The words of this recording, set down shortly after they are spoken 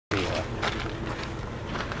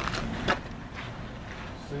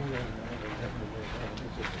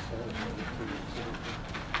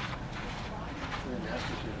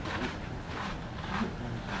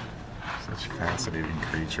Such fascinating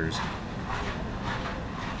creatures.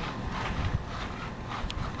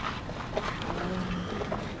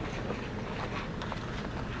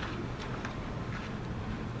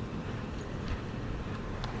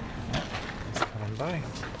 By.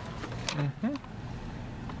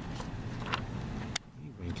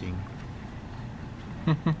 Winking.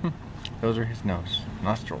 Those are his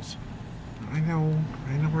nostrils. I know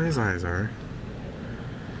where his eyes are.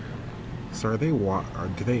 So are they or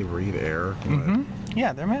do they breathe air?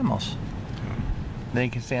 Yeah, they're mammals. They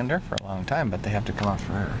can stay under for a long time, but they have to come out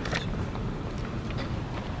for air. So.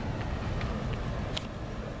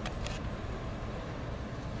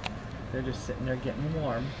 They're just sitting there getting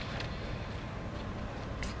warm.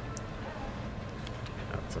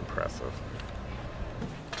 That's impressive.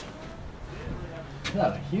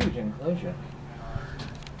 Not a huge enclosure.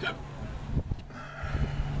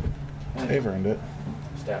 They've earned it.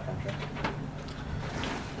 Staff entrance.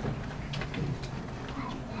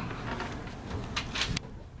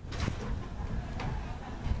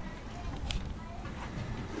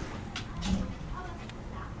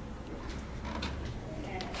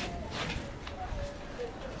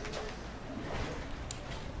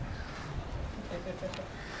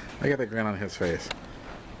 Look at the grin on his face.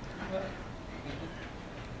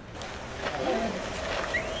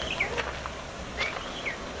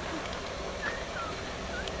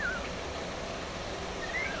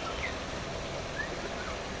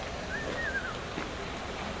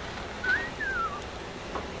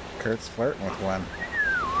 Kurt's flirting with one.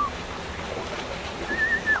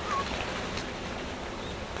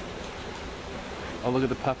 Oh, look at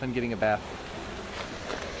the puffin getting a bath.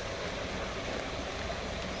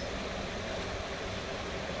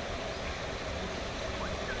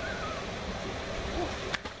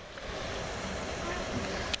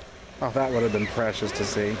 Oh, that would have been precious to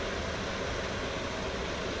see.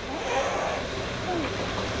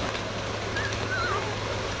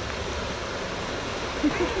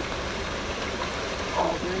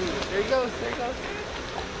 Oh, there he goes, there he goes.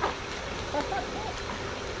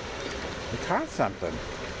 He caught something.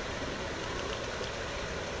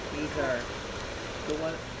 These are the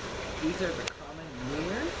common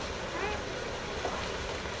meers.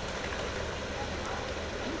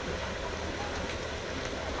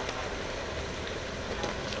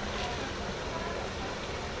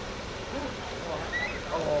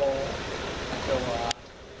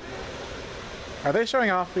 Are they showing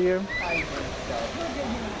off for you? I think so.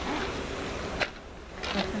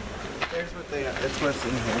 There's what they are. It's what's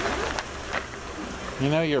in here. You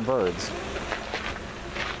know your birds.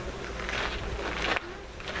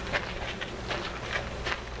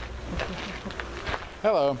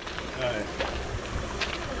 Hello. Hi.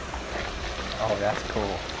 Oh, that's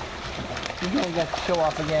cool. You gonna get to show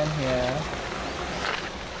off again here.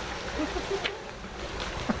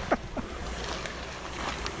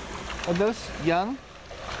 Are those young?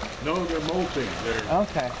 No, they're molting. They're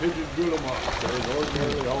Okay. pigeon guillemots. They're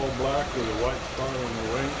ordinarily all black with a white spot on the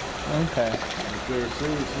wing. Okay. But they're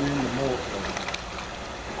seriously in the molt.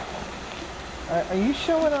 Are you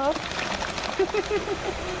showing off?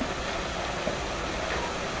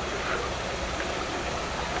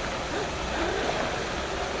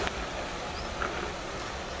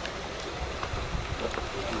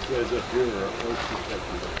 These guys up here are oyster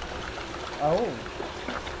catchers. Oh.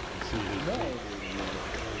 See these?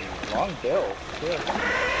 Nice. Long bill. Good.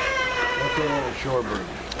 That's a shorebird.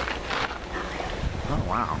 Oh,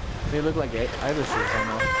 wow. They look like irises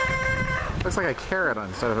almost. Looks like a carrot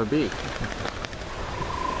instead of a beak.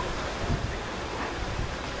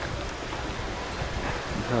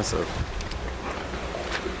 Impressive.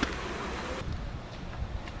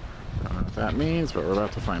 Don't know what that means, but we're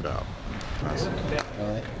about to find out.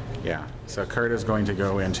 Really? Yeah, so Kurt is going to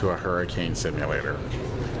go into a hurricane simulator.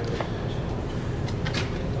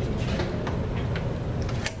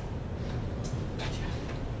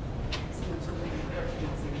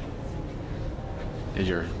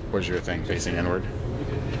 Was your thing facing inward?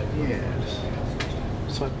 Yes.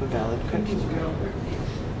 Swipe the valid cookie.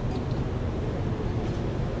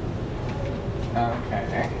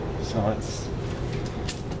 Okay. So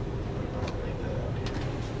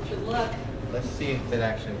Good luck. let's see if it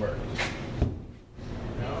actually works.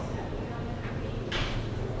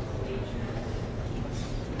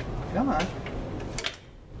 Come on.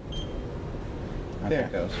 There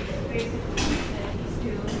it goes.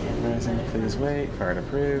 Rising, please wait. Card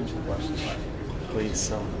approved. Please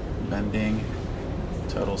sell bending.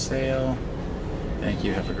 Total sale. Thank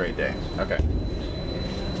you. Have a great day. Okay.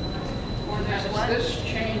 This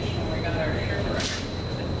changed when we got our sugar.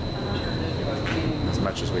 As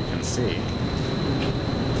much as we can see.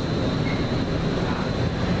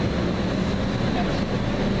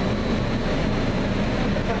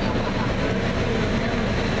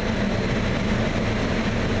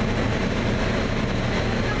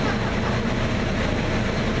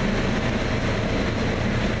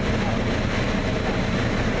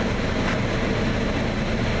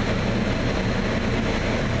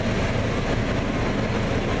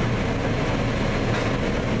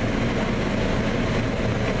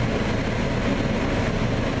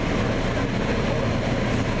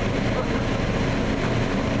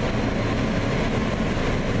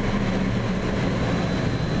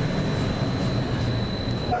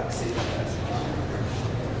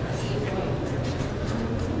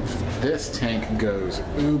 This tank goes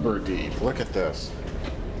uber deep. Look at this.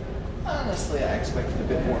 Honestly, I expected a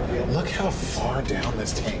bit more fuel. Look how far down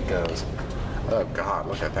this tank goes. Oh God,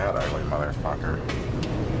 look at that ugly motherfucker.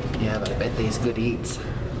 Yeah, but I bet these good eats.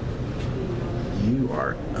 You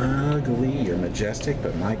are ugly. You're majestic,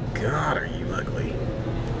 but my God, are you ugly.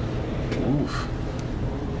 Oof.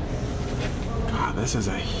 God, this is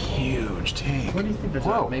a huge tank. What do you think? There's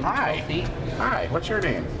Whoa, maybe hi. 12 feet? Hi, what's your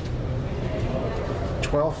name?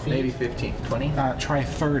 12 feet? Maybe 15, 20? Try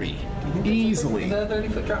 30. Easily. Is that a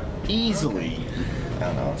 30-foot drop? Easily. I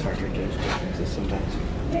don't know, it's hard to gauge distances sometimes.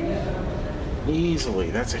 Easily.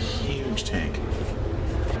 That's a huge tank.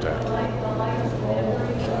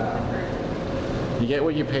 You get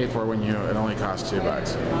what you pay for when it only costs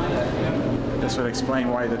 $2. This would explain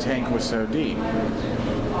why the tank was so deep.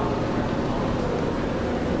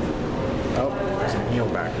 Oh, there's an eel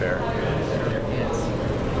back there. There is.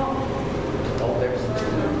 Oh, there's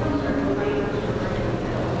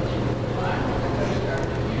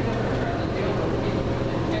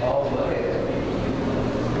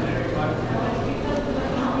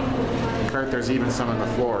Kurt, there's even some on the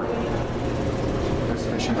floor. There's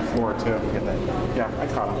fish on the floor too. Look at that. Yeah, I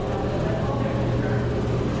caught them.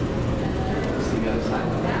 See the other side.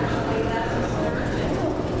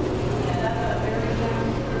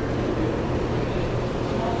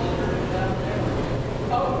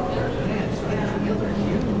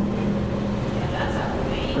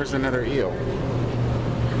 There's another eel.